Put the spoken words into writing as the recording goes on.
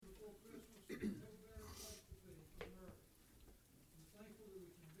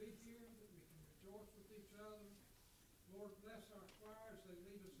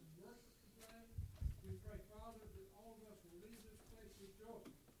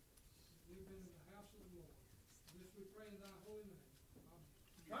We've been in the house of the Lord. This we pray in thy holy name. Amen.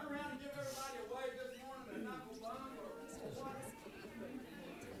 Turn around and give everybody a wave this morning, a knuckle bump or what?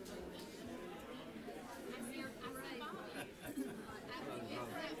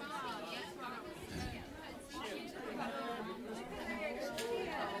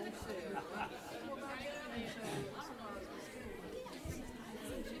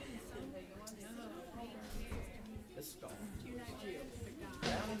 Let's go.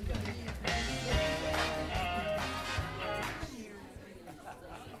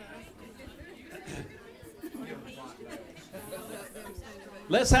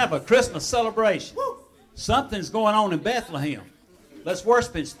 Let's have a Christmas celebration. Something's going on in Bethlehem. Let's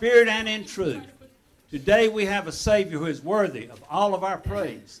worship in spirit and in truth. Today we have a Savior who is worthy of all of our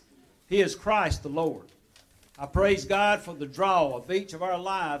praise. He is Christ the Lord. I praise God for the draw of each of our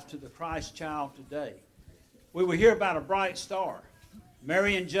lives to the Christ child today. We will hear about a bright star,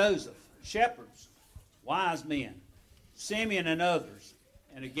 Mary and Joseph, shepherds, wise men, Simeon and others,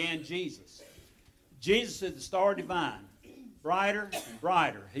 and again Jesus. Jesus is the star divine. Brighter and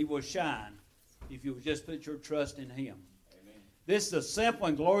brighter he will shine if you will just put your trust in him. Amen. This is a simple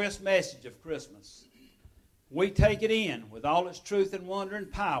and glorious message of Christmas. We take it in with all its truth and wonder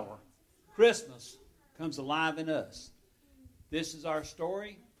and power. Christmas comes alive in us. This is our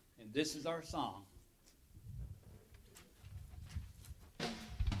story, and this is our song.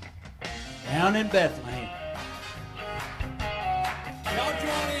 Down in Bethlehem. Y'all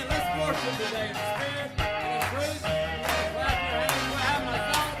join in. Let's worship today in the spirit and in truth. Clap your hands. We're having a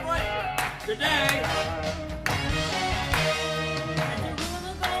celebration today. And the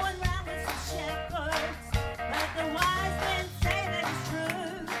rumor going round with some shepherds, but the wise men say that it's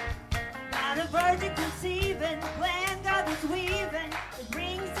true. Not a virgin conceiving, plan God was weaving to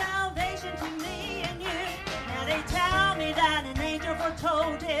bring salvation to me and you. Now they tell me that an angel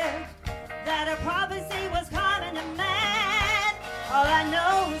foretold it, that a prophecy was coming to man. All I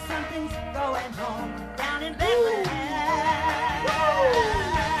know is something's going on down in Bethlehem.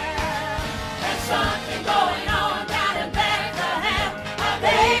 There's something going on down in Bethlehem. A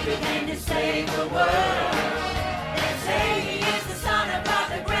baby came to save the world. They say he is the Son of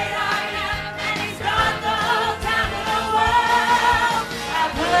God, the great I am, and he's got the whole town of the world.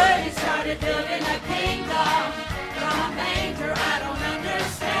 I've heard he started building a kingdom from a manger. I don't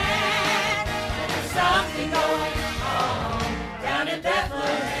understand, but there's something going on down in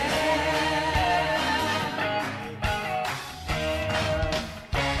Bethlehem.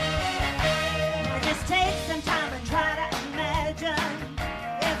 Just take some time and try to imagine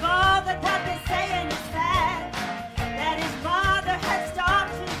if all the puppets saying is fact, that his father had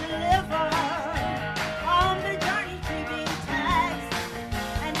stopped to deliver on the journey to be taxed,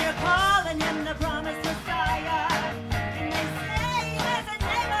 and they're calling him the promised Messiah, and they say he has the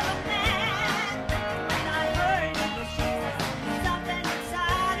name of a man. When I heard it was Jesus, something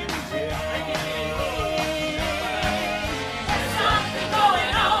inside of me there's something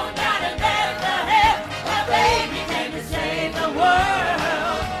going on down in Bethlehem. A baby came to save the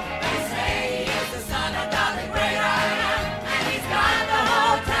world. They say he is the Son of God, the great I am, and he's got the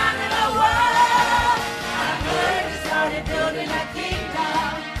whole town in the world. I've heard he started building a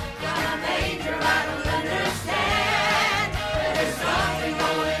kingdom from a manger. I don't understand, but there's something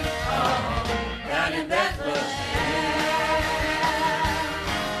going on down in Bethlehem.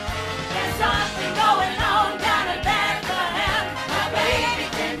 There's something going on down in Bethlehem. A baby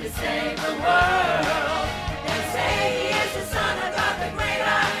came to save the world. They say he is the Son of God, the great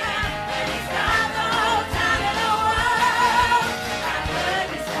I am, and he's got the whole town in the world. I've heard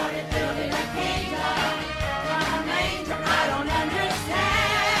he started building a kingdom from a manger. I don't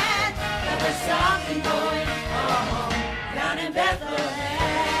understand, but there's something going on down in Bethlehem.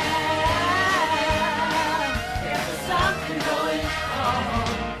 There's something going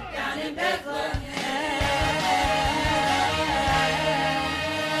on down in Bethlehem.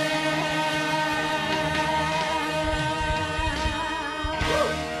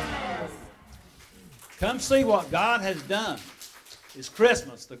 Come see what God has done. It's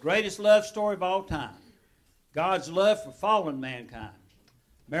Christmas, the greatest love story of all time. God's love for fallen mankind.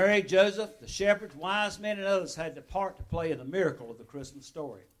 Mary, Joseph, the shepherds, wise men, and others had the part to play in the miracle of the Christmas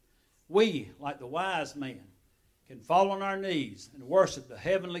story. We, like the wise men, can fall on our knees and worship the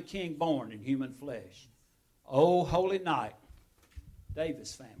heavenly King born in human flesh. O holy night,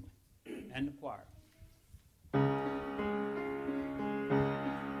 Davis family, and the choir.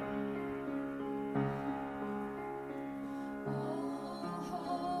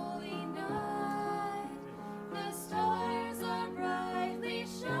 Holy night, the stars are brightly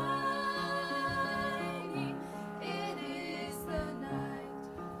shining. It is the night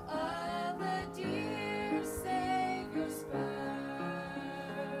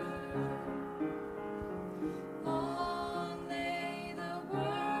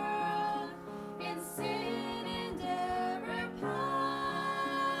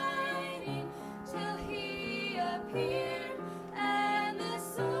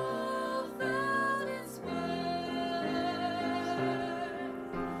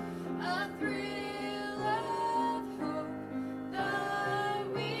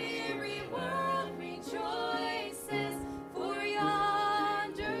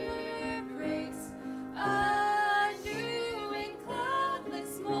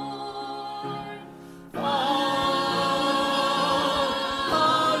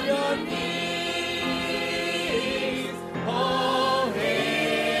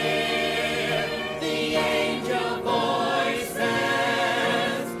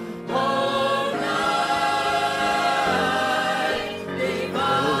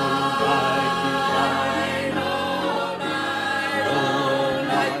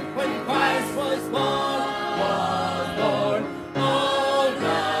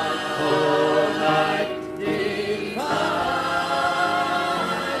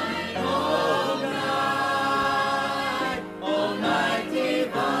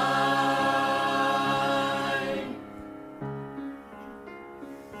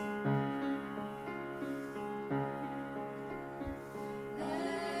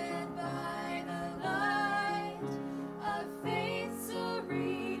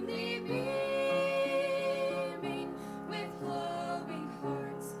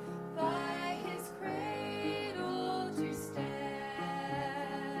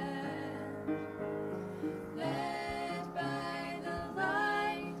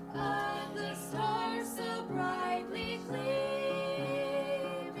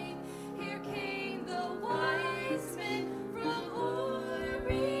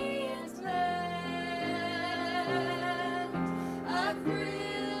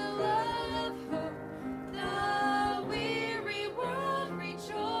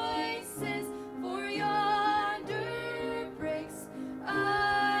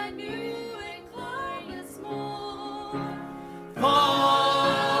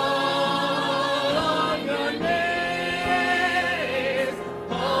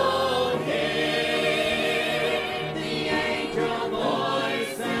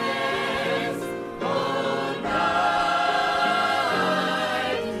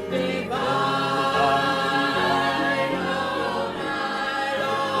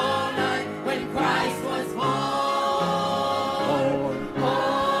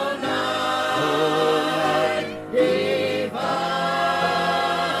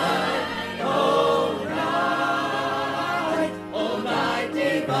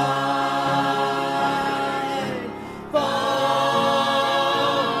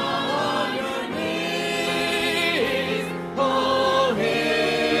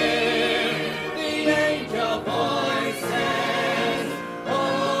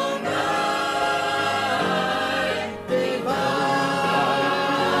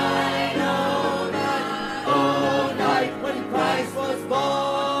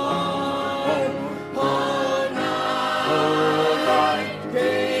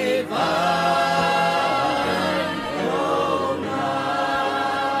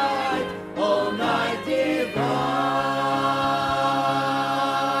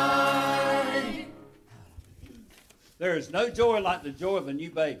There's no joy like the joy of a new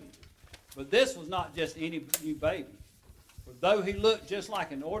baby. But this was not just any new baby. For though he looked just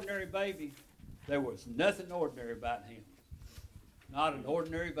like an ordinary baby, there was nothing ordinary about him. Not an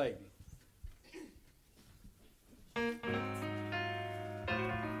ordinary baby.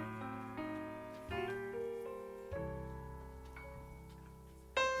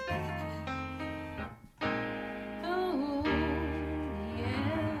 Oh,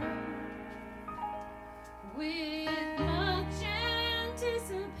 yeah. With much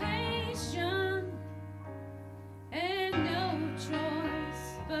anticipation and no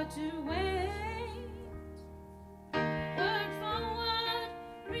choice but to wait. Word for word,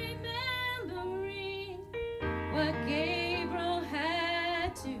 remembering what Gabriel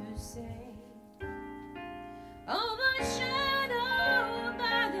had to say. Overshadowed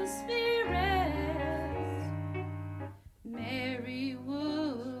by the Spirit, Mary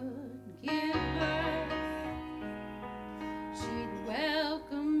would give birth. She'd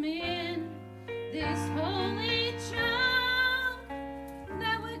welcome in this holy child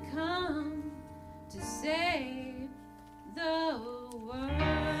that would come to save the world.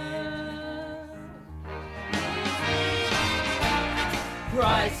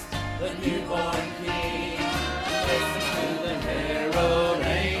 Christ, the newborn King, listen to the herald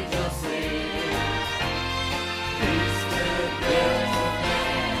angels sing. Peace to the birth of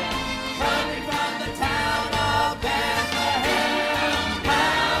man, coming from the town of Bethlehem.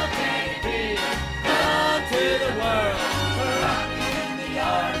 How can it be? Come to the world, rocking in the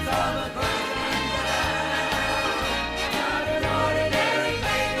arms of a virgin birth. Not an ordinary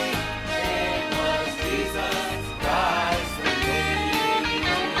baby, it was Jesus Christ the King.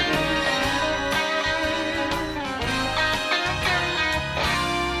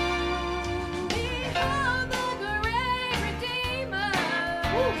 Behold the great Redeemer,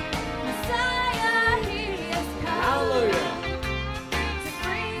 Messiah, He has come. Hallelujah. To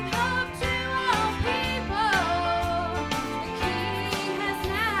bring hope to all people, the King has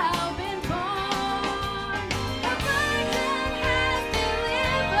now been born. The Virgin has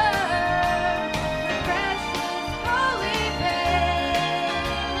delivered her precious holy babe.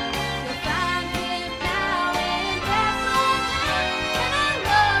 You'll find Him now in Bethlehem in a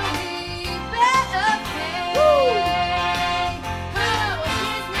lowly bed of hay. Oh,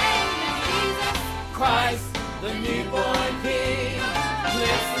 His name is Jesus. Christ, the newborn King,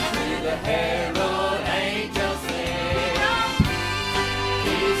 listen to the herald angels sing.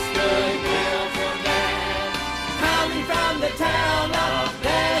 Peace, goodwill to man, coming from the town of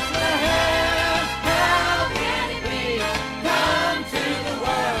Bethlehem. How can it be? Come to the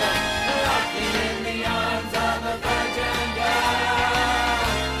world, rocking in the arms of a virgin girl.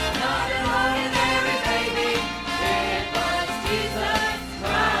 Not an ordinary baby, it was Jesus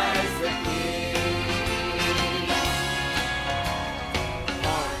Christ the King.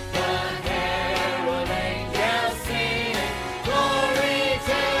 Hark the herald angels sing, glory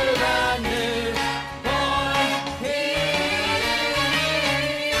to the newborn King.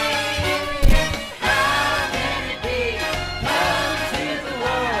 How can it be? Come to the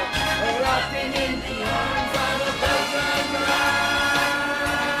world, rocking in the arms of a virgin girl.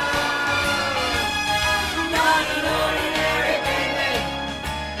 Not an ordinary baby,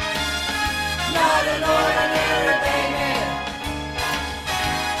 not an ordinary baby,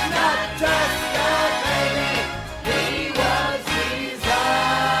 not just a baby, he was Jesus,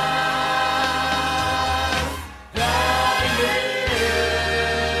 the newborn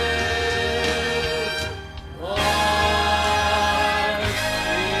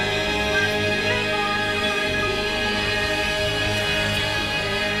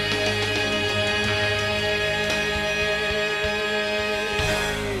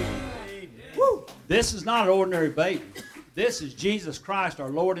King. This is not an ordinary baby. This is Jesus Christ, our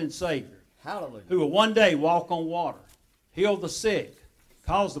Lord and Savior, Hallelujah. who will one day walk on water, heal the sick,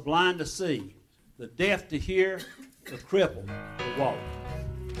 cause the blind to see, the deaf to hear, the crippled to walk.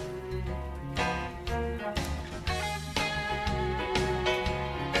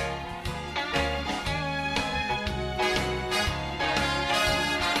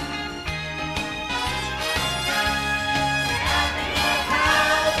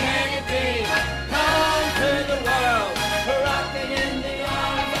 How can it be? Come to the world, rocking in the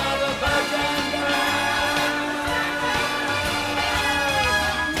arms of a virgin girl.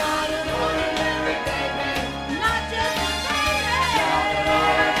 Not an ordinary baby, Not just a baby. not an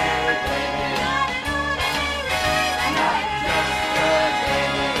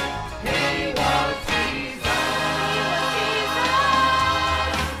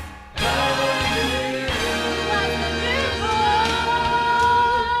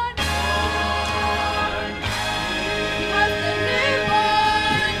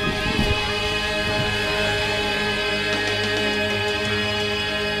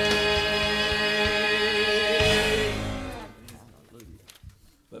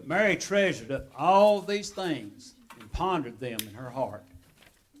Mary treasured up all these things and pondered them in her heart.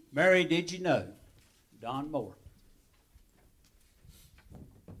 Mary, did you know? Don Moore.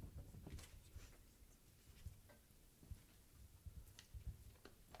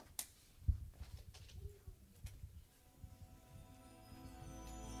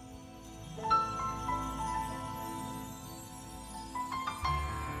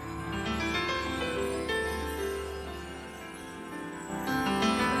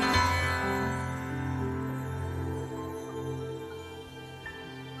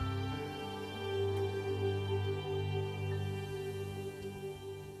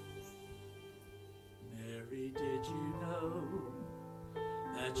 Mary, did you know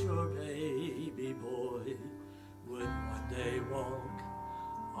that your baby boy would one day walk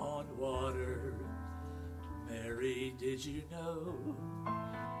on water? Mary, did you know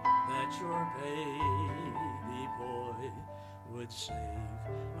that your baby boy would save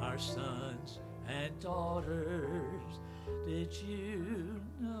our sons and daughters? Did you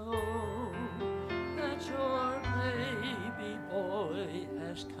know that your baby boy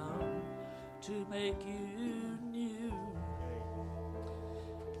has come to make you new?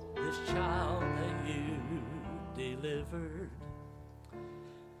 This child that you delivered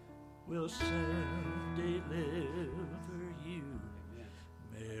will soon deliver you.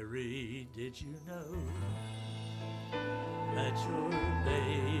 Mary, did you know that your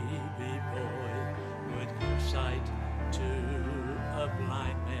baby boy would give sight to a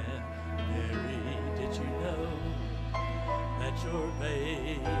blind man? Mary, did you know that your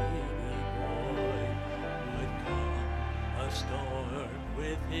baby boy would calm a storm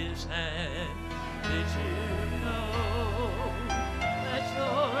with his hand? Did you know that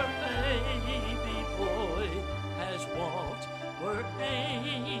your baby boy has walked where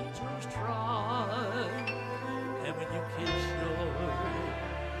angels trod? And when you kiss your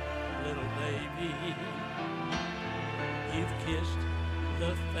little baby, you've kissed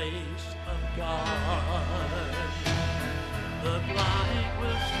the face of God. The blind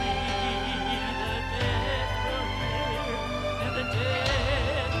will see, the dead will hear, and the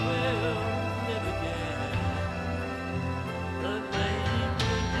dead will live again. The lame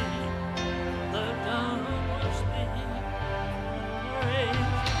will leap, the dumb will speak. Praise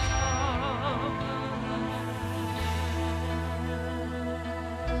God.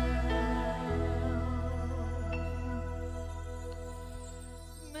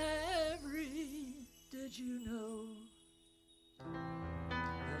 Mary, did you know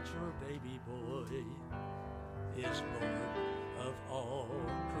that your baby boy is Lord of all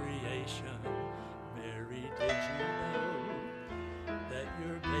creation? Mary, did you know that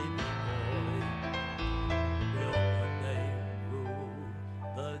your baby boy will one day rule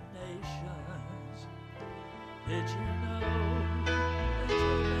the nations? Did you know that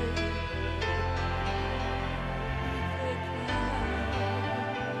your baby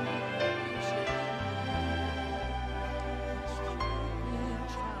boy will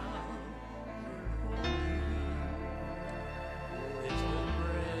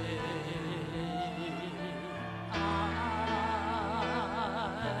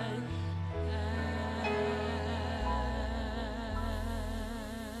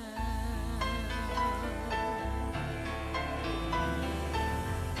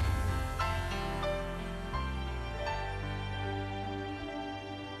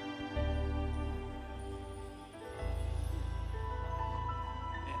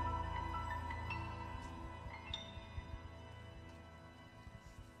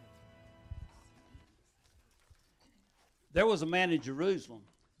There was a man in Jerusalem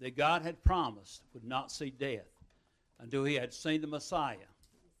that God had promised would not see death until he had seen the Messiah,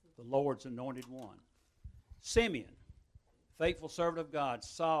 the Lord's anointed one. Simeon, faithful servant of God,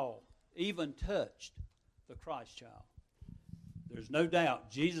 saw, even touched the Christ child. There's no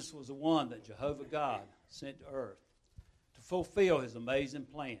doubt Jesus was the one that Jehovah God sent to earth to fulfill his amazing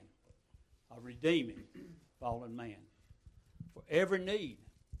plan of redeeming fallen man. For every need,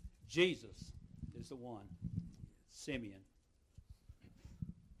 Jesus is the one. Simeon.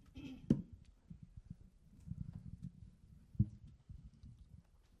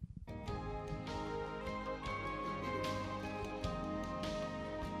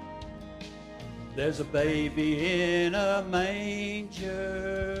 There's a baby in a manger.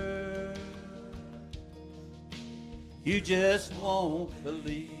 You just won't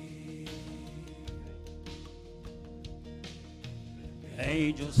believe.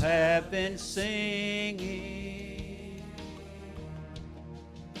 Angels have been singing.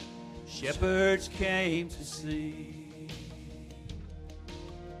 Shepherds came to see.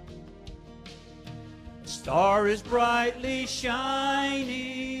 The star is brightly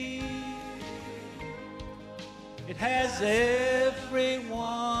shining. It has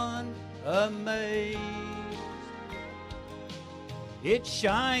everyone amazed. It's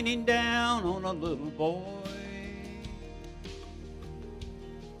shining down on a little boy.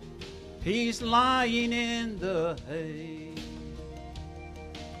 He's lying in the hay.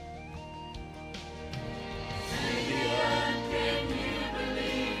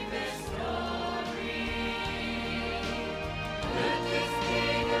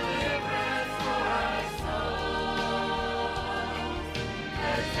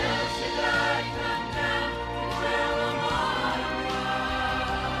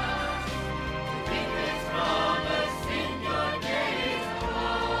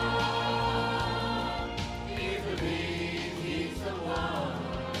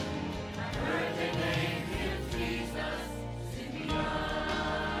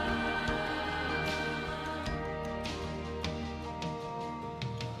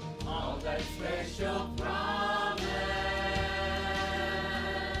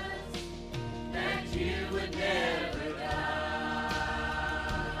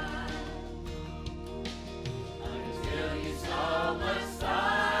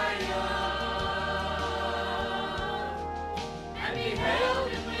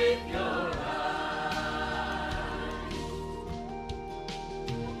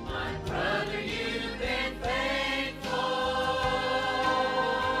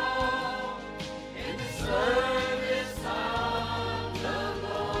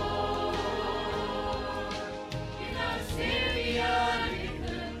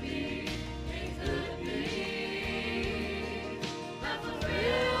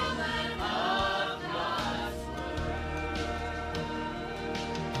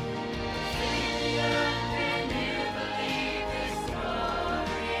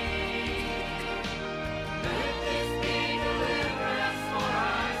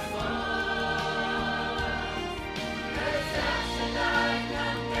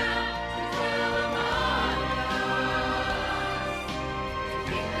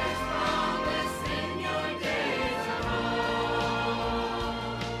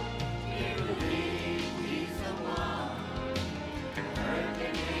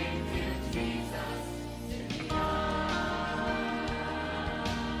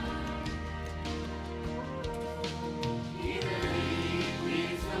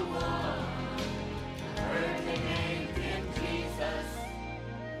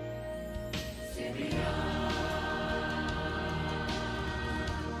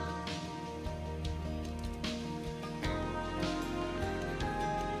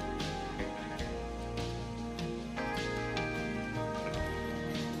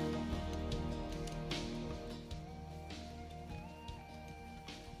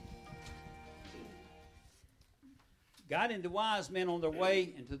 Guiding the wise men on their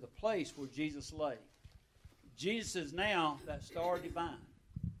way into the place where Jesus lay. Jesus is now that star divine.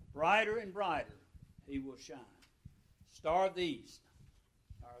 Brighter and brighter he will shine. Star of the East,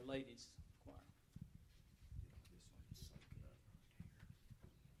 Our Lady's choir.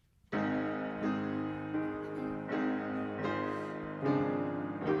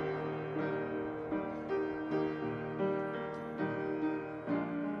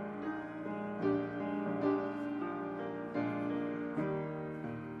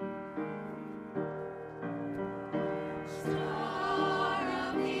 Star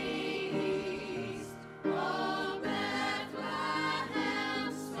of the East, O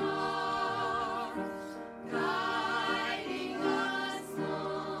Bethlehem star.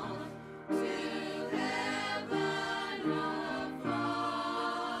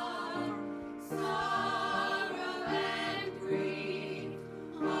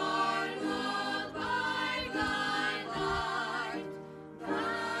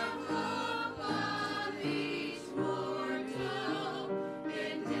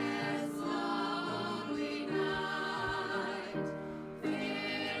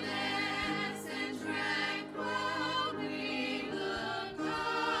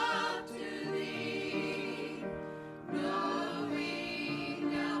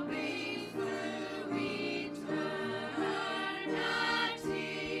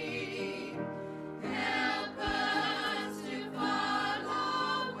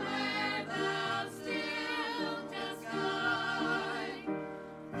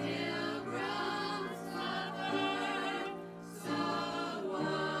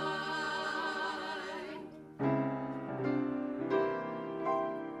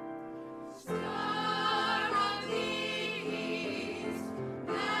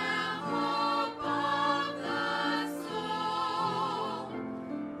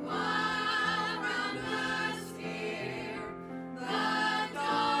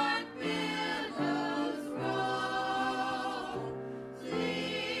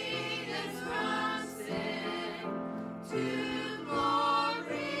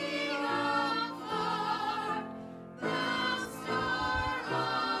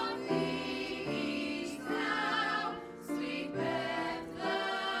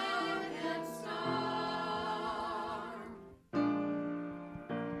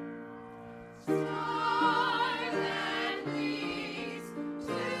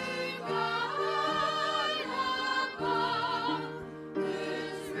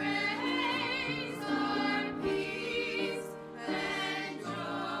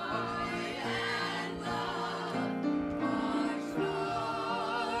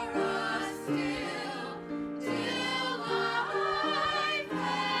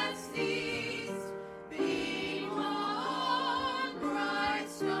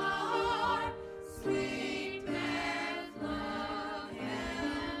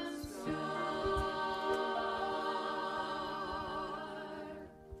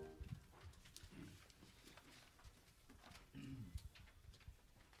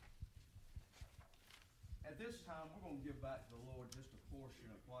 this time, we're going to give back to the Lord just a portion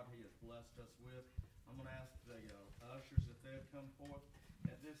of what He has blessed us with. I'm going to ask the ushers if they'd come forth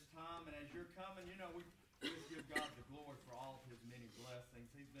at this time. And as you're coming, you know, we just give God the glory for all of His many blessings.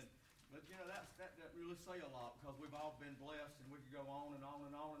 He's been, but you know, that really say a lot because we've all been blessed, and we could go on and on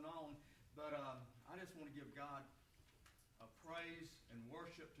and on and on. But I just want to give God a praise and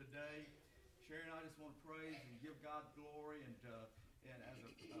worship today. Sherry and I just want to praise and give God glory, and as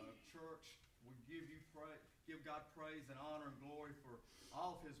a church, we give God praise and honor and glory for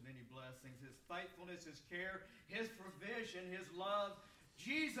all of His many blessings, His faithfulness, His care, His provision, His love,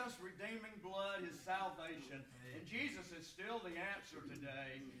 Jesus' redeeming blood, His salvation. And Jesus is still the answer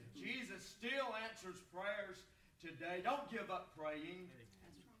today. Jesus still answers prayers today. Don't give up praying.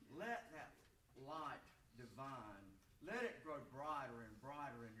 Let that light divine, let it grow brighter and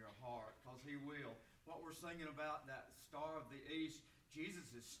brighter in your heart, because He will. What we're singing about, that star of the east,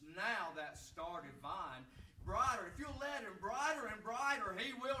 Jesus is now that star divine. Brighter. If you'll let Him brighter and brighter,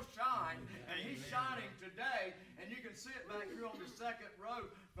 He will shine. And He's shining today. And you can see it back here on the second row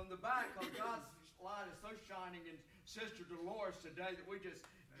from the back, because God's light is so shining in Sister Dolores today that we just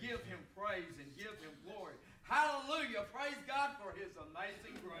give Him praise and give Him glory. Hallelujah. Praise God for His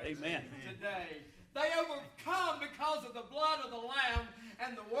amazing grace. Amen. Today. They overcome because of the blood of the Lamb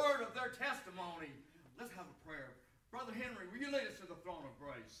and the word of their testimony. Let's have a prayer. Brother Henry, will you lead us to the throne of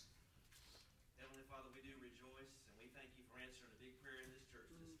grace? Heavenly Father, we do rejoice, and we thank You for answering a big prayer in this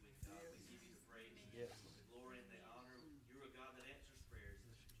church this week, God. We give You the praise, the glory, and the honor. You're a God that answers prayers.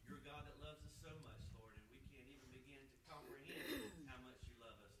 You're a God that loves us so much, Lord, and we can't even begin to comprehend how much You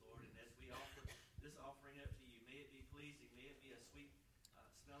love us, Lord. And as we offer this offering up to You, may it be pleasing, may it be a sweet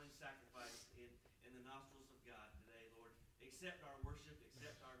smelling sacrifice in the nostrils of God today, Lord. Accept our worship,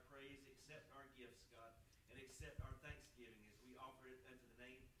 accept our praise, accept our gifts, God, and accept our thanksgiving as we offer it unto the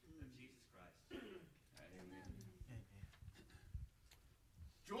name of Jesus Christ. Amen.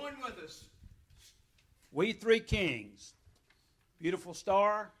 Join with us. We three kings, beautiful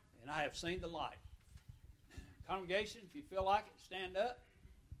star, and I have seen the light. Congregation, if you feel like it, stand up.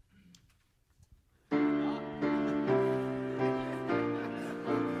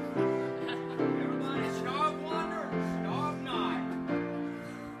 Everybody, star of wonder, star of night.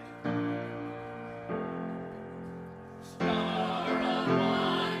 Star of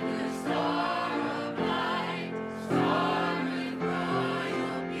wonder, star of light, star with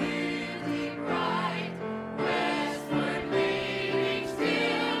royal beauty bright, westward leading,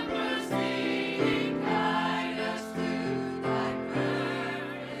 still proceeding, guide us to Thy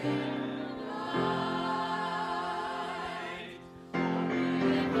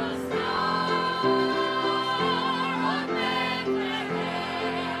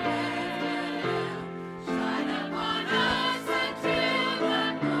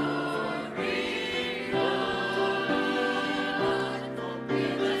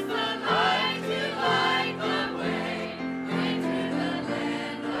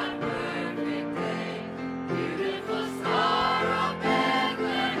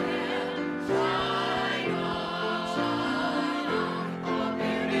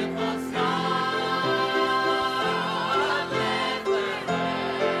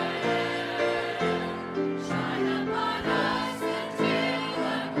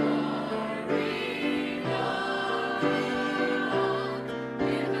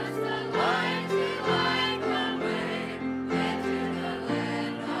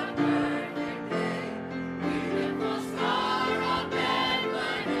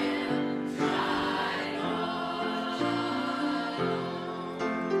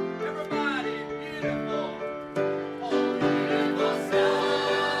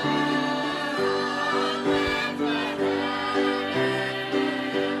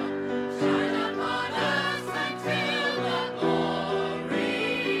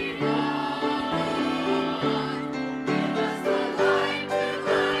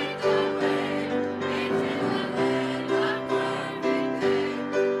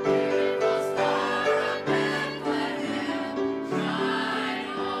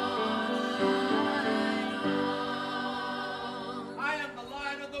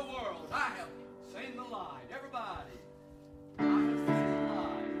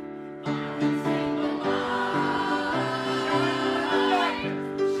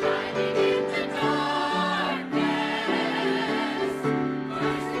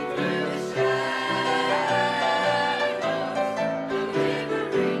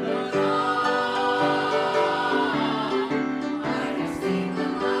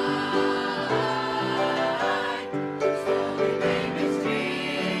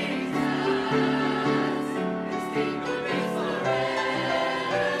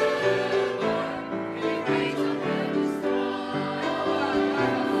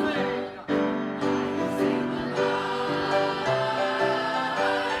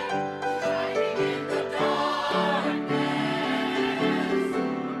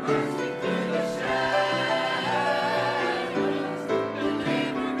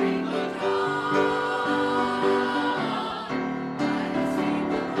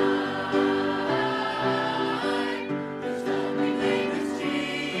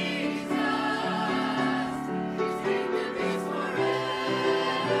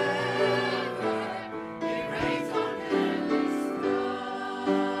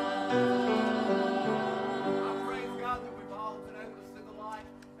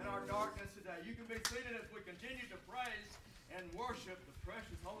darkness today. You can be seated as we continue to praise and worship the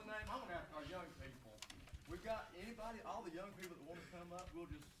precious holy name. I'm going to ask our young people. We've got anybody, all the young people that want to come up,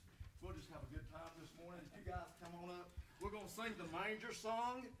 we'll just have a good time this morning. If you guys come on up, we're going to sing the manger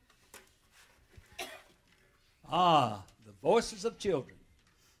song. Ah, the voices of children.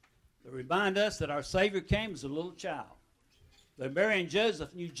 They remind us that our Savior came as a little child. That Mary and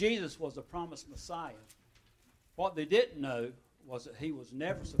Joseph knew Jesus was the promised Messiah. What they didn't know was that he was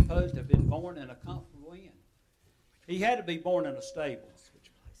never supposed to have been born in a comfortable inn. He had to be born in a stable.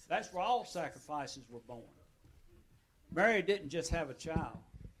 That's where all sacrifices were born. Mary didn't just have a child.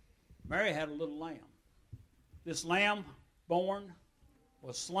 Mary had a little lamb. This lamb born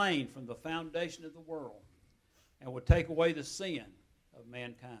was slain from the foundation of the world and would take away the sin of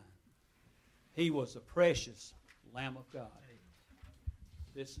mankind. He was the precious Lamb of God.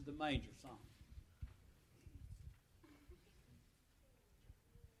 This is the manger song.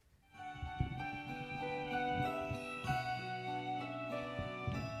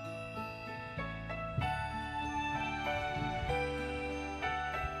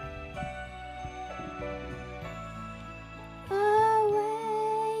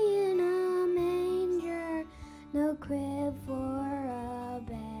 Away in a manger, no crib for a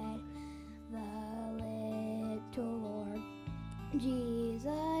bed, the little Lord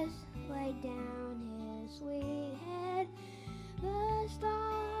Jesus laid down his sweet head. The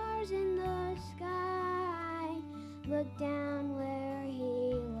stars in the sky looked down where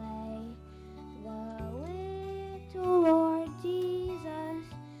he lay. The little Lord Jesus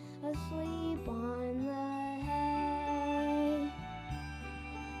asleep on the hay.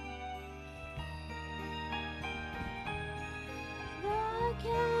 The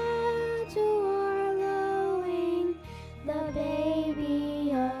cattle are lowing, the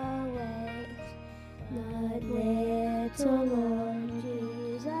baby awakes. The little Lord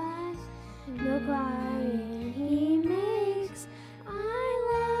Jesus, no crying he makes. I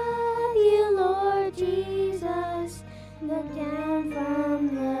love you, Lord Jesus. Look down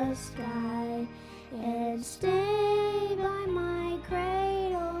from the sky and stay by my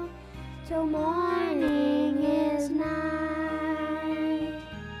cradle till morning is night.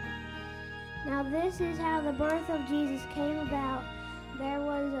 Now this is how the birth of Jesus came about. There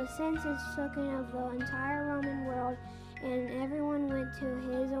was a census taken of the entire Roman world, and everyone went to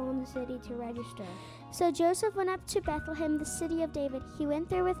his own city to register. So Joseph went up to Bethlehem, the city of David. He went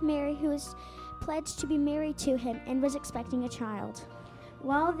there with Mary, who was pledged to be married to him and was expecting a child.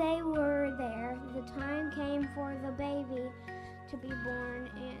 While they were there, the time came for the baby to be born,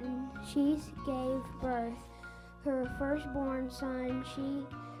 and she gave birth. Her firstborn son, she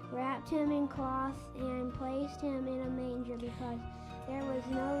wrapped him in cloth and placed him in a manger because there was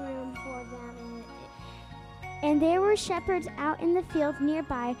no room for them in it. And there were shepherds out in the field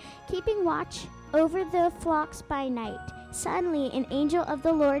nearby, keeping watch over the flocks by night. Suddenly an angel of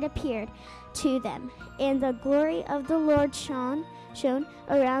the Lord appeared to them, and the glory of the Lord shone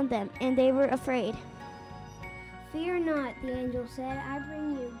around them, and they were afraid. Fear not, the angel said, I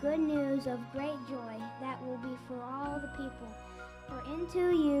bring you good news of great joy that will be for all the people. For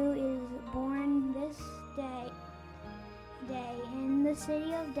into you is born this day in the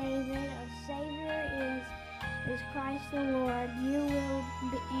city of David a Savior is Christ the Lord.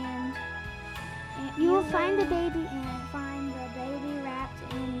 You will find the baby wrapped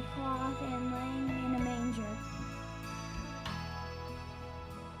in cloth and laying in a manger.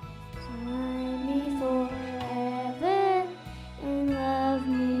 Find me forever and love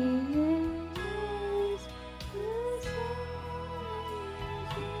me always.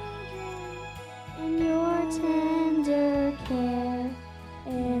 In your tender care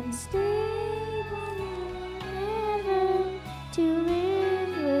and stay forever to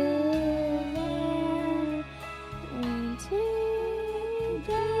live with there.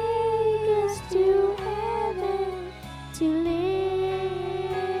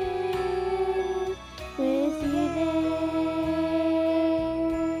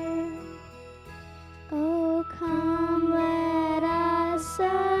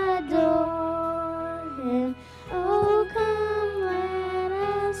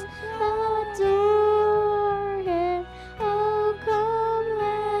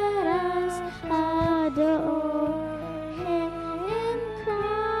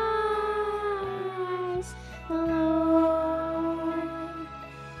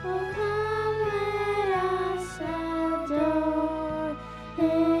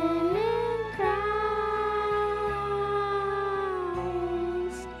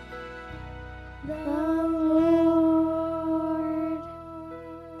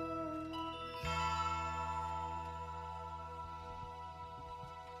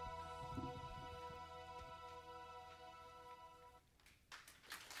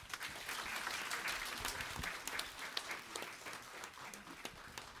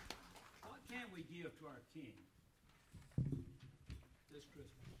 give to our King this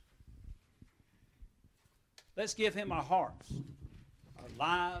Christmas? Let's give him our hearts, our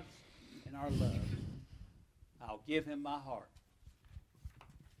lives, and our love. I'll give him my heart.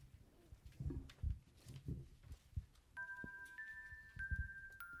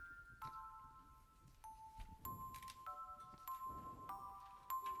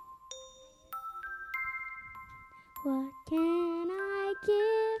 What can I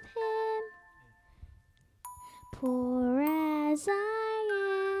give him? Poor as I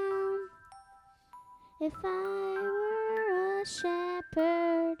am. If I were a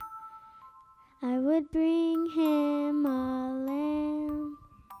shepherd, I would bring him a lamb.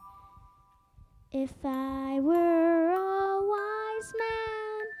 If I were a wise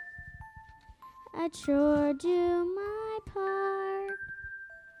man, I'd sure do my part.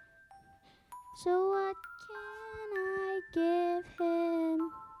 So what can I give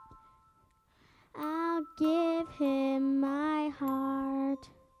him? I'll give him my heart.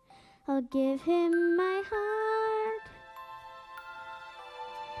 I'll give him my heart.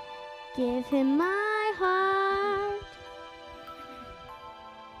 Give him my heart.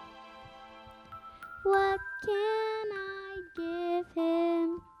 What can I give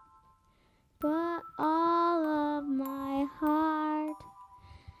him but all of my heart?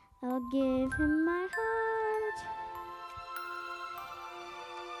 I'll give him my heart.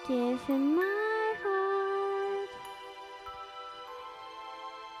 Give him my heart.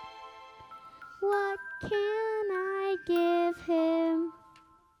 What can I give him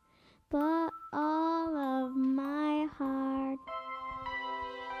but all of my heart?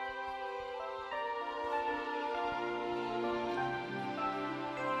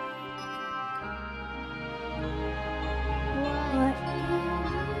 What can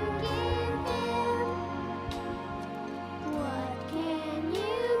you give him? What can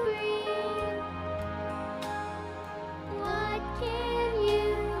you bring? What can you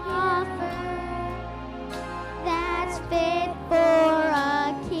offer that's fit for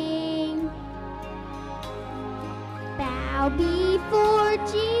a king? Bow before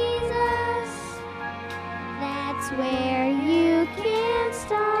Jesus, that's where you can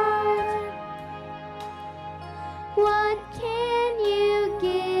start. What can you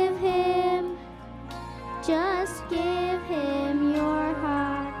give him? Just give him your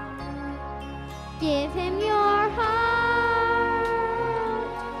heart. Give him your heart.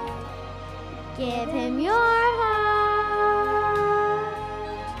 Give him your heart.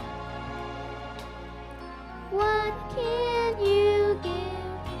 What can you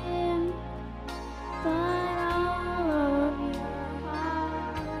give him but all of your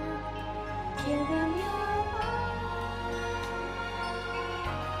heart? Give him your heart.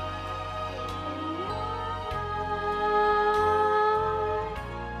 Give him your heart.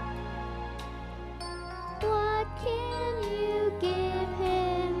 What can you give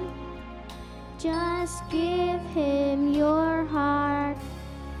him? Just give him your heart.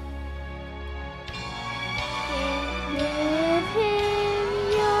 Give him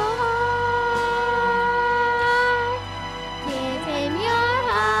your heart. Give him your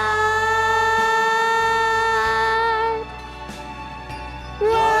heart.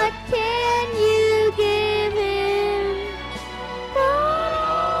 What can you give him but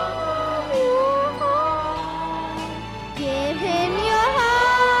all of your heart? Give him your heart.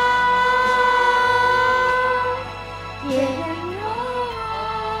 Give him your heart.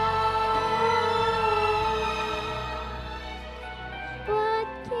 What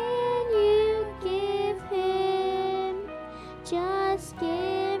can you give him? Just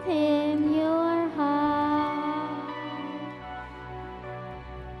give him your heart.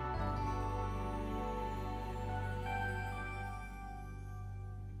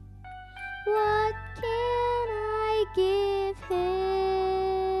 What can I give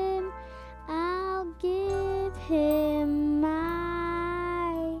him? I'll give him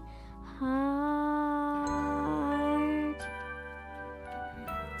my heart.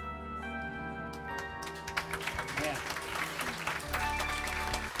 Yeah.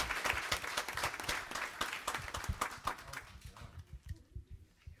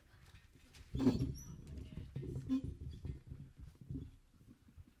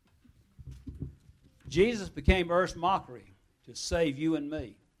 Jesus became earth's mockery to save you and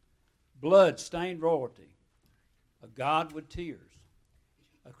me. Blood-stained royalty, a God with tears,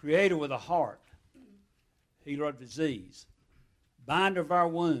 a creator with a heart, healer of disease, binder of our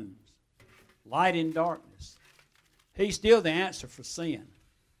wounds, light in darkness. He's still the answer for sin,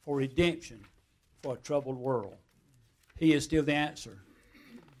 for redemption, for a troubled world. He is still the answer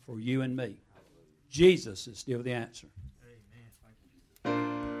for you and me. Jesus is still the answer. Amen.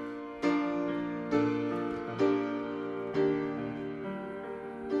 Thank you.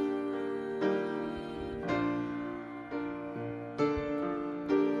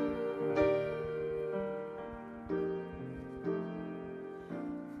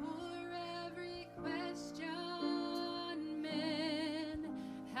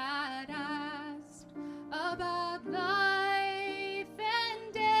 of life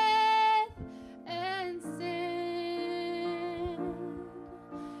and death and sin.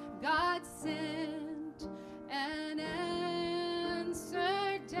 God sent an answer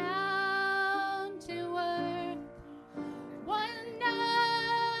down to earth one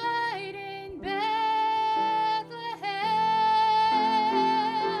night in Bethlehem.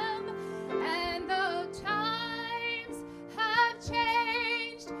 And though times have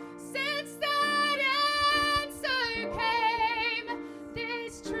changed since that answer came,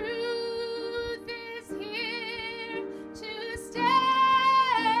 this truth is here to stay.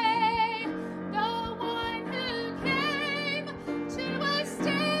 The one who came to a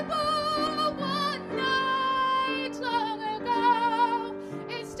stable one night long ago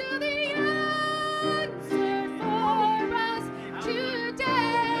is still the answer for us today.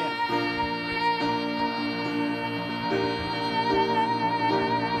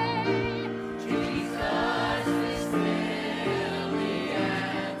 Jesus is still the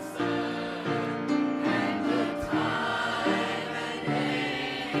answer, and the time and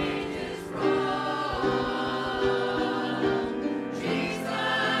age is wrong.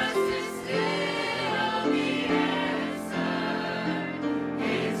 Jesus is still the answer.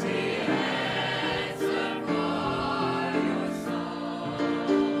 He's the answer for your soul.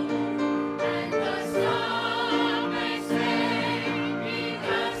 And the song may say he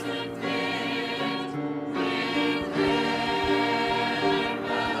doesn't fit with their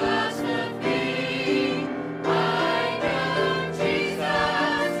philosophy. I know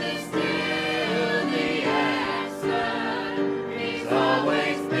Jesus is still the answer. He's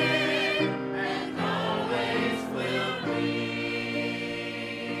always been and always will be.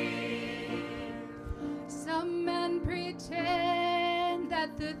 Some men pretend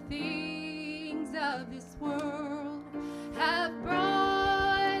that the things of this world have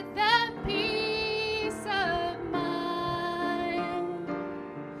brought them peace of mind.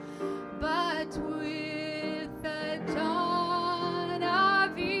 But with the dawn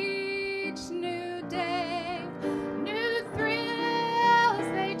of each new day, new thrills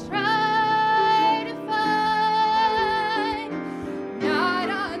they try to find. Not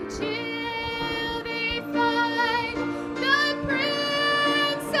until they find the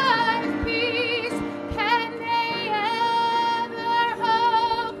Prince of Peace can they ever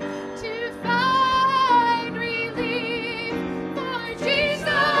hope to find relief. For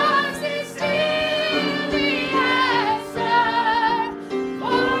Jesus is still the answer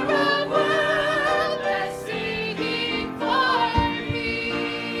for a world that's seeking for peace.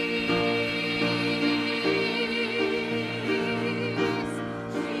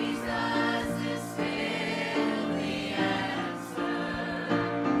 Jesus is still the answer,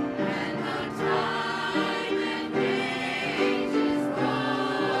 and the time and age is wrong.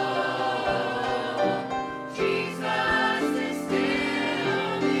 Jesus is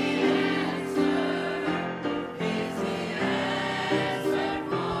still the answer. He's the answer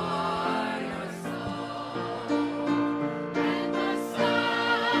for your soul. And the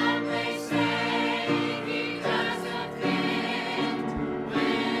sun may say he doesn't fit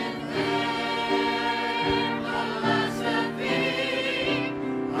with their philosophy.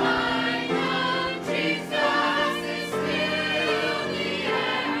 I know Jesus is still the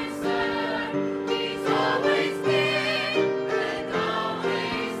answer. He's always been and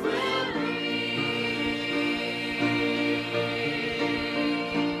always will be.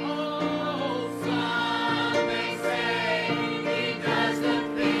 Oh, some may say he doesn't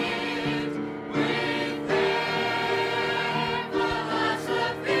fit with their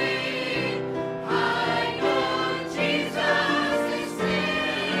philosophy. I know Jesus is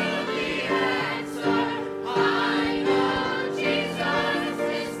still the answer. I know Jesus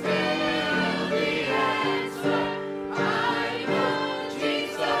is still the answer. I know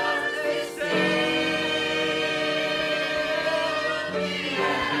Jesus is still the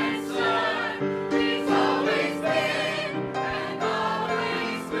answer. He's always been and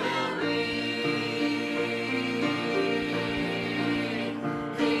always will be.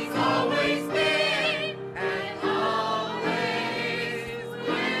 He's always been and always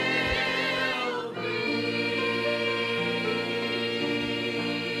will be.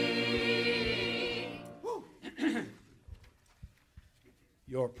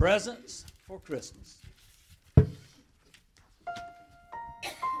 Your presents for Christmas.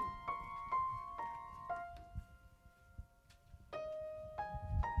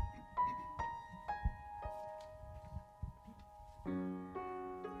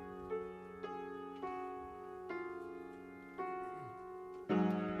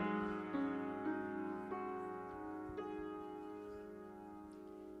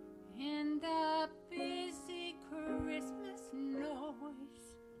 In the busy crowd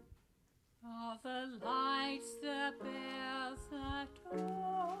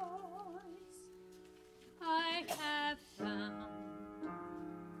adores. I have found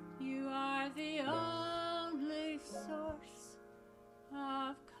you are the only source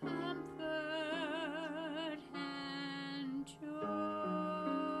of comfort and joy.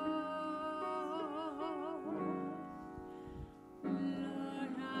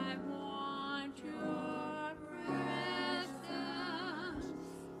 Lord, I want your presence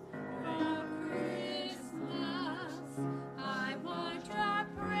for Christmas. I want your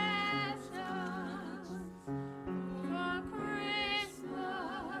presence for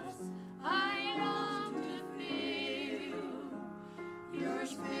Christmas. I long to feel your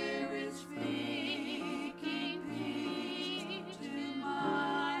Spirit speaking peace to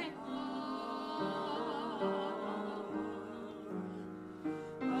my heart.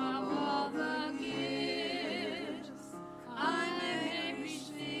 Of all the gifts I may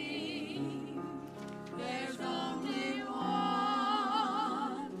receive, there's only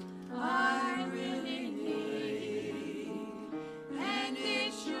one I really need, and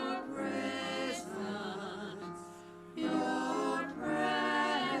it's your presence, your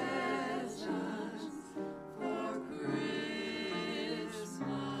presence for Christmas.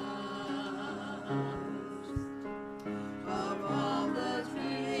 Of all the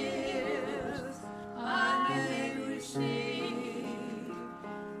gifts I may receive,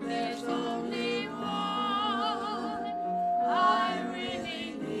 there's only one I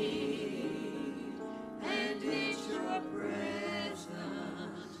really need, and it's your presence,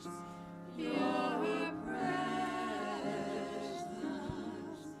 your presence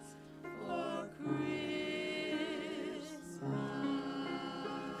for Christmas.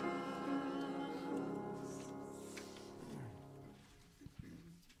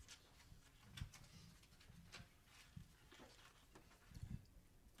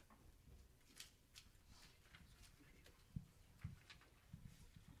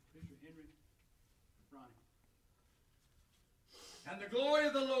 Bishop Henry Ronnie. And the glory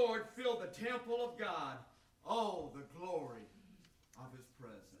of the Lord filled the temple of God. Oh, the glory of his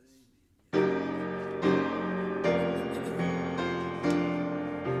presence.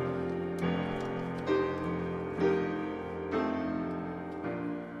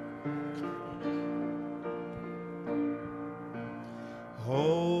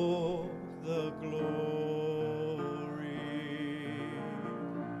 Oh, the glory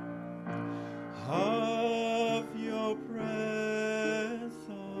of your presence.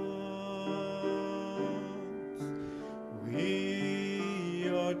 We,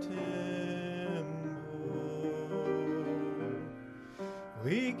 your temple,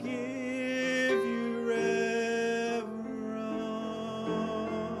 we give you reverence.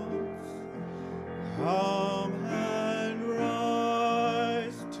 Come and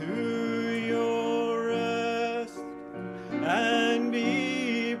rise to your rest and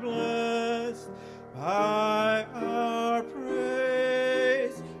be blessed by our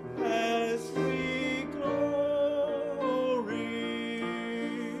praise as we glory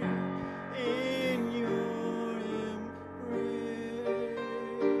in your embrace.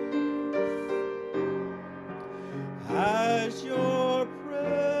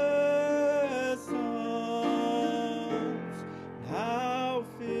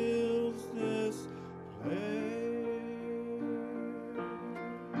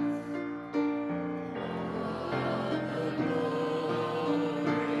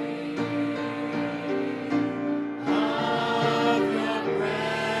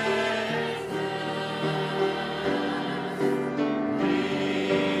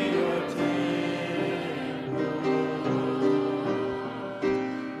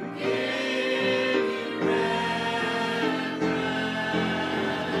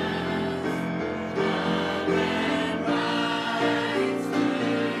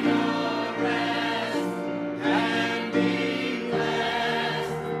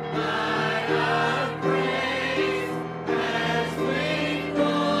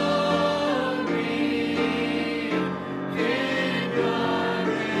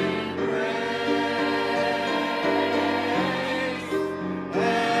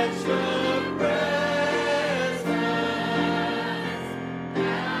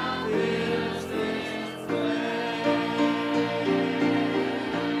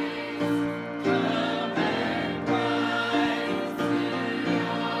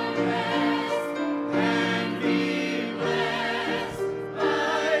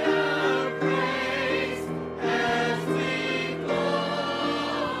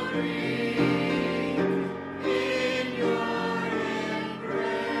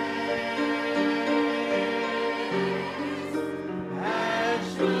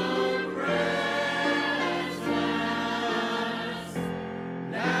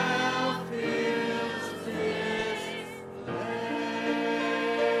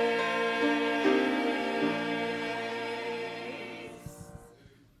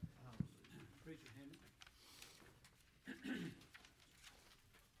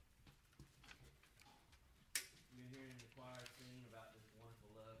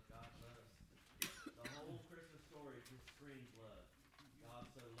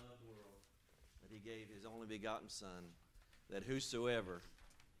 so loved the world that he gave his only begotten Son, that whosoever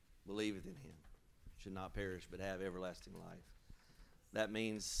believeth in him should not perish but have everlasting life. That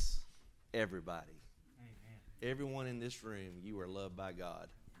means everybody. Amen. Everyone in this room, you are loved by God.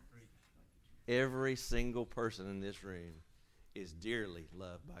 Every single person in this room is dearly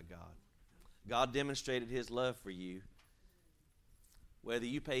loved by God. God demonstrated his love for you. Whether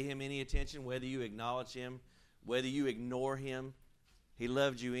you pay him any attention, whether you acknowledge him, whether you ignore him, he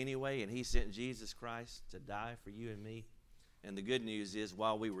loved you anyway, and he sent Jesus Christ to die for you and me. And the good news is,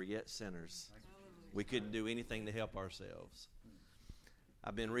 while we were yet sinners, we couldn't do anything to help ourselves.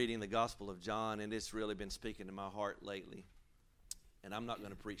 I've been reading the Gospel of John, and it's really been speaking to my heart lately. And I'm not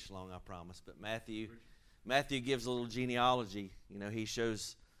going to preach long, I promise. But Matthew gives a little genealogy. You know, he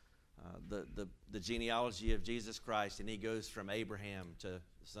shows the genealogy of Jesus Christ, and he goes from Abraham to the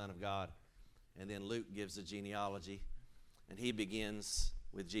Son of God. And then Luke gives the genealogy, and he begins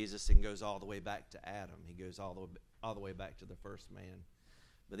with Jesus and goes all the way back to Adam. He goes all the way back to the first man.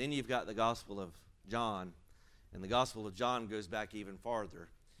 But then you've got the Gospel of John, and the Gospel of John goes back even farther,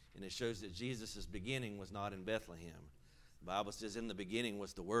 and it shows that Jesus' beginning was not in Bethlehem. The Bible says, in the beginning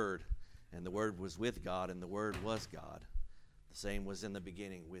was the Word, and the Word was with God, and the Word was God. The same was in the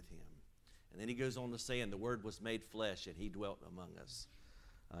beginning with him. And then he goes on to say, and the Word was made flesh, and he dwelt among us.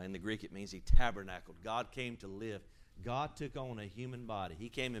 In the Greek, it means he tabernacled. God came to live. God took on a human body. He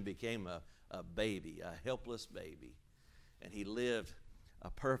came and became a baby, a helpless baby. And he lived a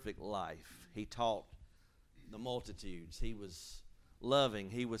perfect life. He taught the multitudes. He was loving.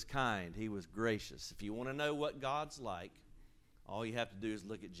 He was kind. He was gracious. If you want to know what God's like, all you have to do is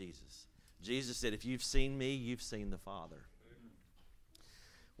look at Jesus. Jesus said, if you've seen me, you've seen the Father.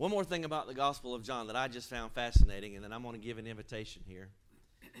 One more thing about the Gospel of John that I just found fascinating, and then I'm going to give an invitation here.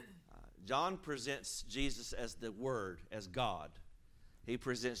 John presents Jesus as the Word, as God. He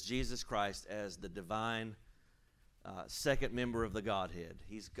presents Jesus Christ as the divine second member of the Godhead.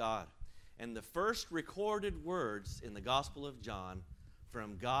 He's God. And the first recorded words in the Gospel of John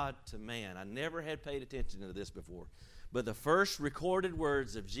from God to man, I never had paid attention to this before, but the first recorded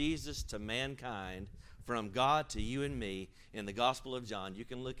words of Jesus to mankind from God to you and me in the Gospel of John, you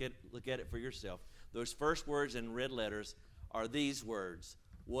can look at it for yourself. Those first words in red letters are these words: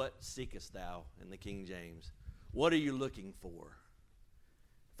 what seekest thou, in the King James? What are you looking for?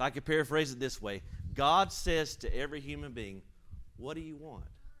 If I could paraphrase it this way, God says to every human being, what do you want?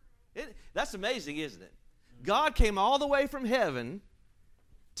 That's amazing, isn't it? God came all the way from heaven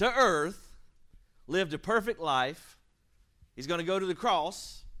to earth, lived a perfect life. He's going to go to the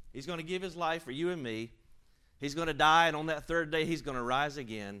cross. He's going to give his life for you and me. He's going to die, and on that third day, he's going to rise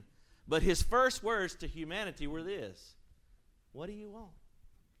again. But his first words to humanity were this: what do you want?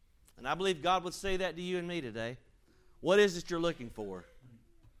 And I believe God would say that to you and me today. What is it you're looking for?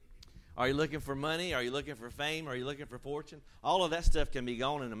 Are you looking for money? Are you looking for fame? Are you looking for fortune? All of that stuff can be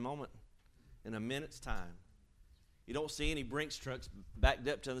gone in a moment, in a minute's time. You don't see any Brinks trucks backed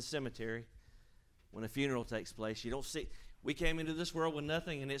up to the cemetery when a funeral takes place. You don't see. We came into this world with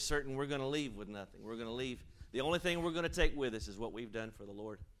nothing, and it's certain we're going to leave with nothing. We're going to leave. The only thing we're going to take with us is what we've done for the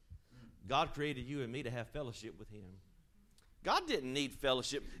Lord. God created you and me to have fellowship with him. God didn't need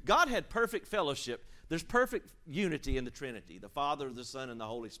fellowship. God had perfect fellowship. There's perfect unity in the Trinity, the Father, the Son, and the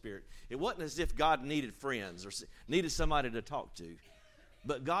Holy Spirit. It wasn't as if God needed friends or needed somebody to talk to.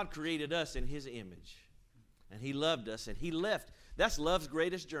 But God created us in his image. And he loved us, and he left. That's love's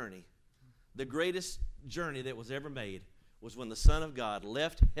greatest journey. The greatest journey that was ever made was when the Son of God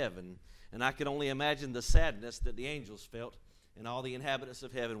left heaven. And I can only imagine the sadness that the angels felt and all the inhabitants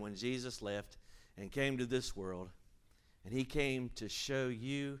of heaven when Jesus left and came to this world. And he came to show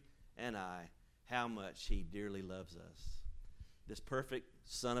you and I how much he dearly loves us. This perfect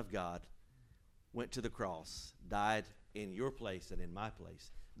Son of God went to the cross, died in your place and in my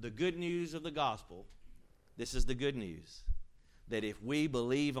place. The good news of the gospel, this is the good news, that if we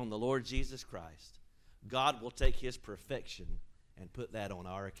believe on the Lord Jesus Christ, God will take his perfection and put that on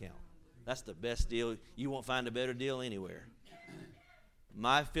our account. That's the best deal. You won't find a better deal anywhere.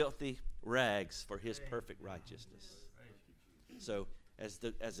 My filthy rags for his perfect righteousness. So as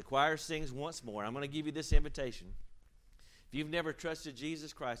the choir sings once more, I'm going to give you this invitation. If you've never trusted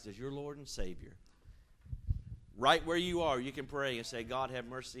Jesus Christ as your Lord and Savior, right where you are, you can pray and say, God, have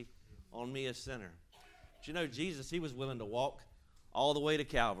mercy on me, a sinner. But you know, Jesus, he was willing to walk all the way to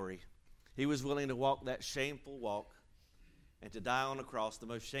Calvary. He was willing to walk that shameful walk and to die on a cross, the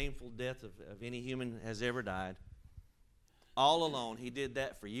most shameful death of any human has ever died. All alone, he did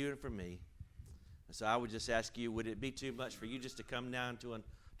that for you and for me. And so I would just ask you, would it be too much for you just to come down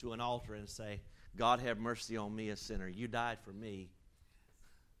to an altar and say, God, have mercy on me, a sinner. You died for me.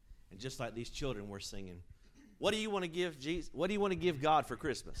 And just like these children were singing, what do you want to give Jesus? What do you want to give God for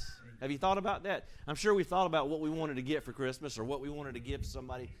Christmas? Have you thought about that? I'm sure we've thought about what we wanted to get for Christmas or what we wanted to give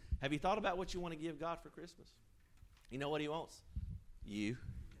somebody. Have you thought about what you want to give God for Christmas? You know what he wants? You.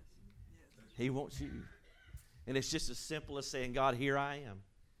 He wants you. And it's just as simple as saying, God, here I am.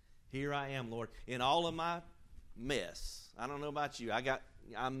 Here I am, Lord. In all of my mess. I don't know about you.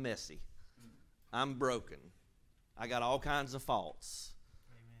 I'm messy. I'm broken. I got all kinds of faults.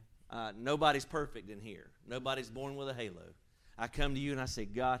 Nobody's perfect in here. Nobody's born with a halo. I come to you and I say,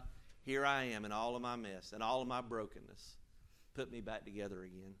 God, here I am in all of my mess and all of my brokenness. Put me back together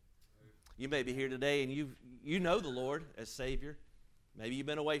again. You may be here today and you know the Lord as Savior. Maybe you've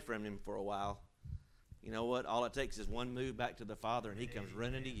been away from him for a while. You know what? All it takes is one move back to the Father and he comes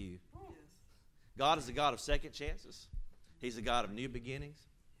running to you. God is a God of second chances. He's a God of new beginnings.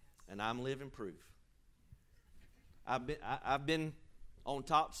 And I'm living proof. I've been on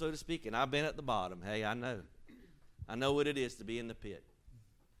top, so to speak, and I've been at the bottom. Hey, I know. I know what it is to be in the pit.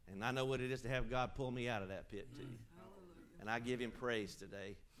 And I know what it is to have God pull me out of that pit too. And I give him praise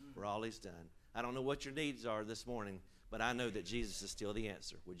today for all he's done. I don't know what your needs are this morning, but I know that Jesus is still the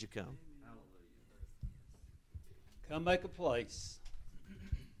answer. Would you come? Come make a place.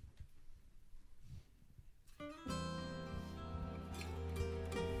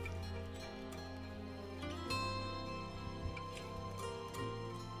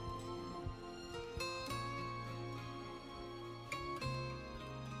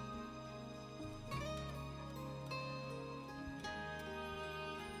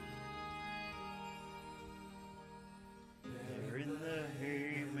 There in the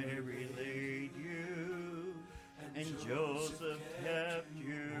hay Mary laid you, and Joseph kept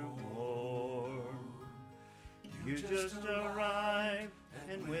you warm. You just arrived,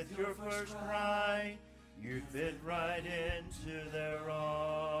 and with your first cry, you fit right into their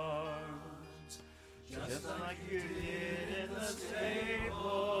arms. Just like you did in the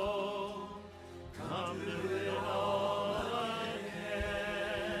stable, come do it all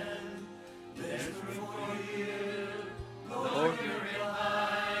again. There's room for you, Lord, you're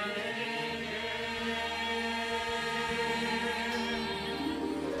invited in.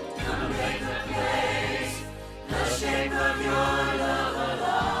 Come make the place the shape of your love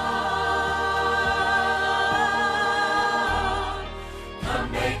alone. Come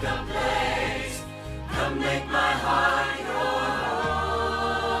make a place, come make my heart your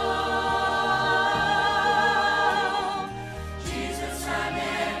home. Jesus, I'm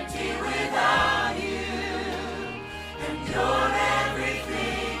empty without you, and you're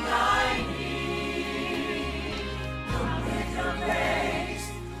everything I need. Come with your grace,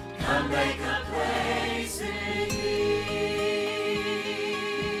 come make a place in me.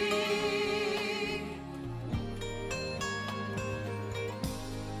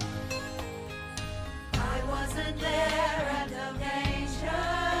 I wasn't there at the manger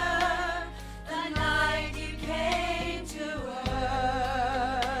the night you came to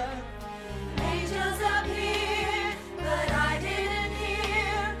earth. Angels appeared, but I didn't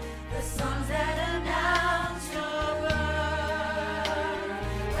hear the songs that announced your birth.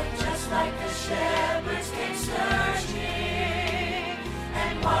 But just like the shepherds came searching,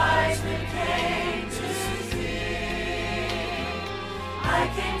 and wise men came to see, I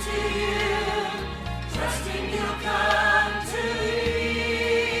came to you, trusting you'll come to me.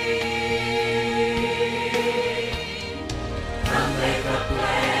 Come make a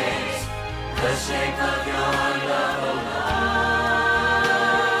place, the shape of your love alone.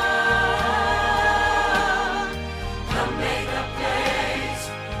 Come make a place,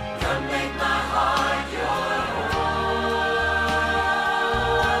 come make my heart your home.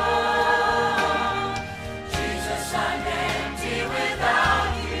 Jesus, I'm empty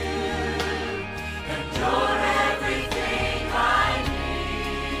without you, and you're everything I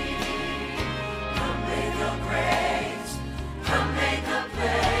need. Come with your grace, come make a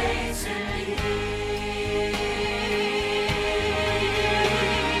place in me.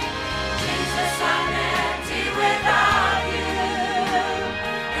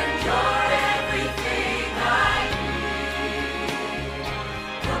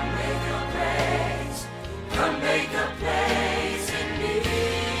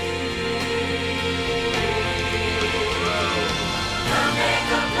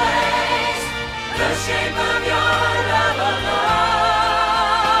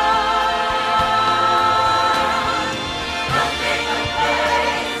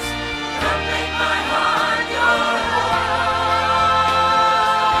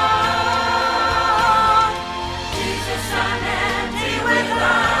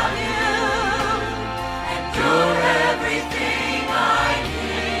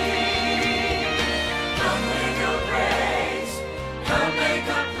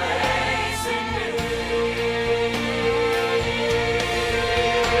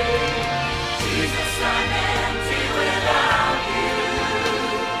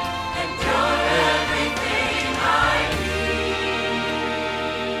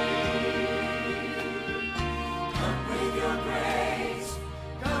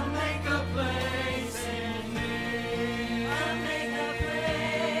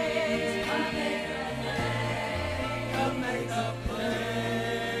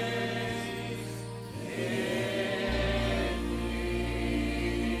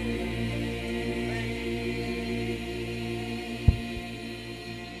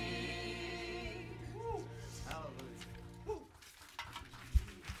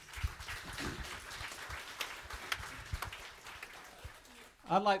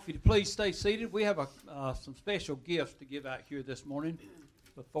 I'd like for you to please stay seated. We have some special gifts to give out here this morning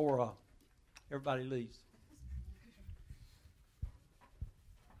before everybody leaves.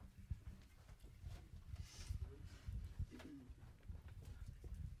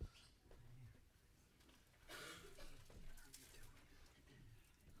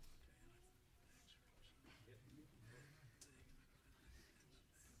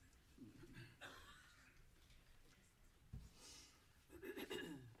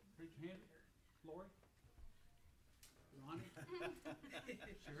 Lori? Ronnie?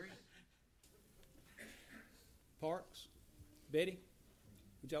 Sherry? Parks? Betty?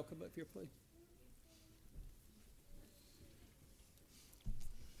 Would y'all come up here, please?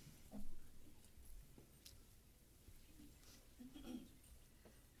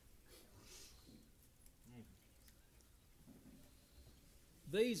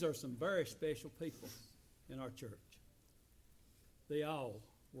 These are some very special people in our church. They all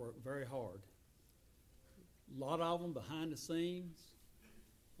work very hard. A lot of them behind the scenes,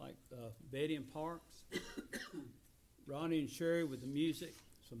 like Betty and Parks, Ronnie and Sherry with the music.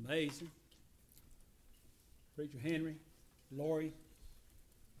 It's amazing. Preacher Henry, Lori,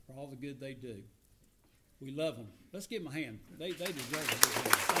 for all the good they do. We love them. Let's give them a hand. They deserve a good hand.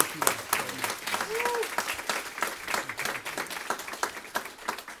 Thank you all so much.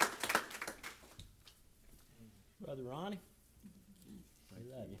 Brother Ronnie, we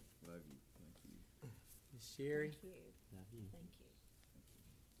love you. Love you. Thank you. Miss Sherry, Thank you. love you. Thank you.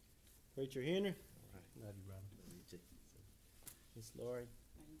 Preacher Henry, All right. love you, brother. Love you too. Miss Lori,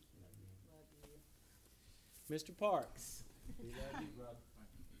 Thank you. love you. Love you. Mr. Parks, we love you, brother.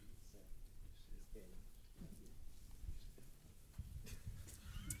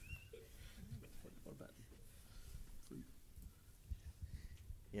 What about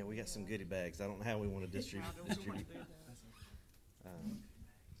Yeah, we got some goodie bags. I don't know how we want to distribute.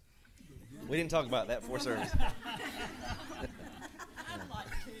 We didn't talk about that before service. I'd like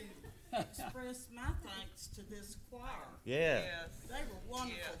to express my thanks to this choir. Yeah. They were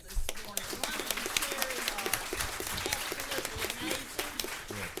wonderful this morning. Ronnie and Sherry are absolutely amazing.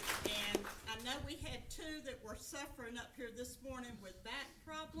 And I know we had two that were suffering up here this morning with back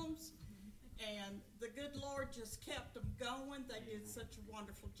problems. And the good Lord just kept them going. They did such a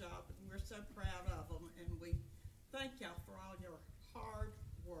wonderful job, and we're so proud of them. And we thank y'all for all your hard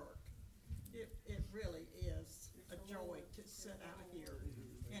work. It really is a joy to sit out here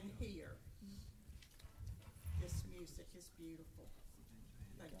and hear. This music is beautiful.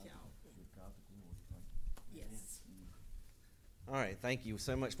 Thank y'all. Yes. All right, thank you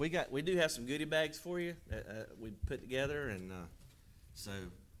so much. We do have some goodie bags for you that we put together, and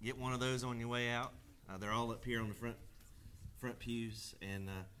so get one of those on your way out. They're all up here on the front pews, and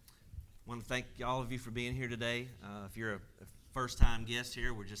want to thank all of you for being here today. If you're a first-time guest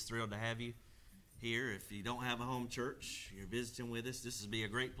here, we're just thrilled to have you here. If you don't have a home church, you're visiting with us, this would be a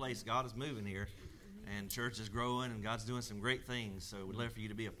great place. God is moving here, and church is growing, and God's doing some great things, so we'd love for you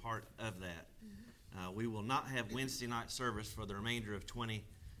to be a part of that. We will not have Wednesday night service for the remainder of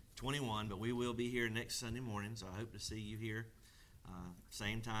 2021, but we will be here next Sunday morning, so I hope to see you here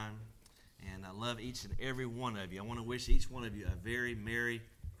same time. And I love each and every one of you. I want to wish each one of you a very Merry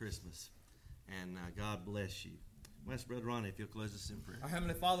Christmas, and God bless you. West Brother Ronnie, if you'll close us in prayer. Our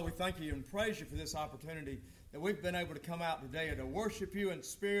Heavenly Father, we thank you and praise you for this opportunity that we've been able to come out today and to worship you in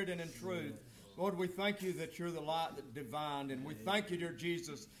spirit and in truth. Lord, we thank you that you're the light that divine, and we thank you, dear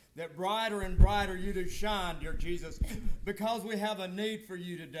Jesus, that brighter and brighter you do shine, dear Jesus, because we have a need for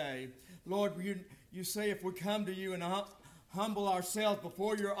you today. Lord, you say if we come to you and humble ourselves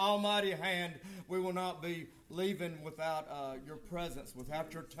before your almighty hand, we will not be leaving without your presence,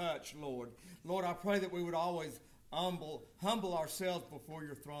 without your touch, Lord. Lord, I pray that we would always humble ourselves before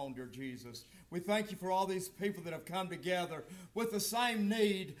your throne, dear Jesus. We thank you for all these people that have come together with the same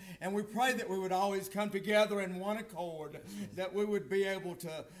need, and we pray that we would always come together in one accord, that we would be able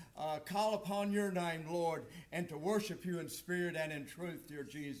to call upon your name, Lord, and to worship you in spirit and in truth, dear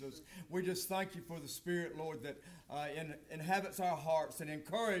Jesus. We just thank you for the Spirit, Lord, that inhabits our hearts and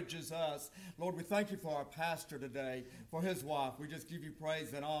encourages us. Lord, we thank you for our pastor today, for his wife. We just give you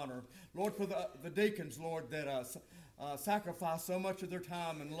praise and honor. Lord, for the deacons, Lord, that sacrifice so much of their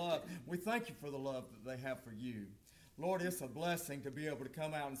time and love. We thank you for the love that they have for you. Lord, it's a blessing to be able to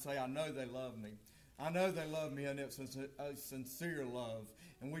come out and say, I know they love me. I know they love me, and it's a sincere love.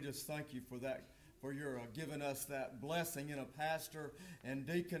 And we just thank you for that, for your giving us that blessing in a pastor and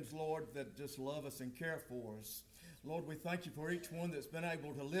deacons, Lord, that just love us and care for us. Lord, we thank you for each one that's been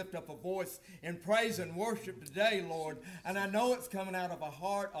able to lift up a voice in praise and worship today, Lord. And I know it's coming out of a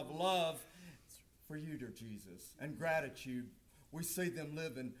heart of love for you, dear Jesus, and gratitude. we see them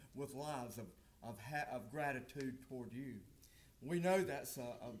living with lives of gratitude toward you. We know that's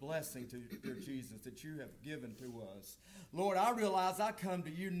a blessing, dear Jesus, that you have given to us. Lord, I realize I come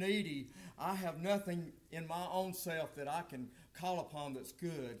to you needy. I have nothing in my own self that I can call upon that's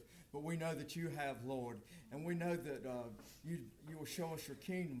good. But we know that you have, Lord. And we know that you will show us your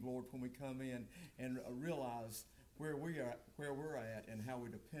kingdom, Lord, when we come in and realize where we're at and how we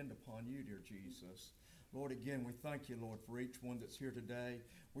depend upon you, dear Jesus. Lord, again, we thank you, Lord, for each one that's here today.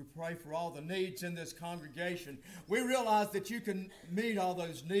 We pray for all the needs in this congregation. We realize that you can meet all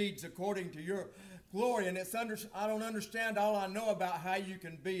those needs according to your glory. And I don't understand all I know about how you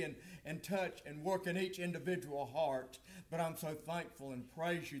can be and touch and work in each individual heart. But I'm so thankful and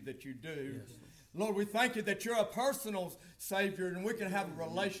praise you that you do. Yes. Lord, we thank you that you're a personal Savior and we can have a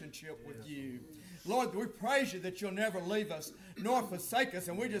relationship with you. Lord, we praise you that you'll never leave us nor forsake us.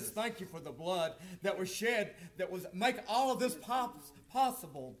 And we just thank you for the blood that was shed that was make all of this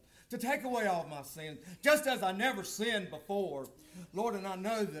possible, to take away all of my sins, just as I never sinned before. Lord, and I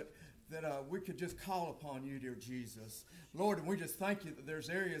know that we could just call upon you, dear Jesus. Lord, and we just thank you that there's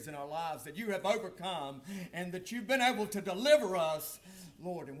areas in our lives that you have overcome and that you've been able to deliver us.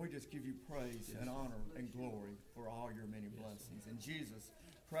 Lord, and we just give you praise and honor and glory for all your many blessings. In Jesus'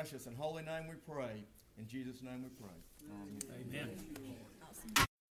 precious and holy name we pray. In Jesus' name we pray. Amen. Amen.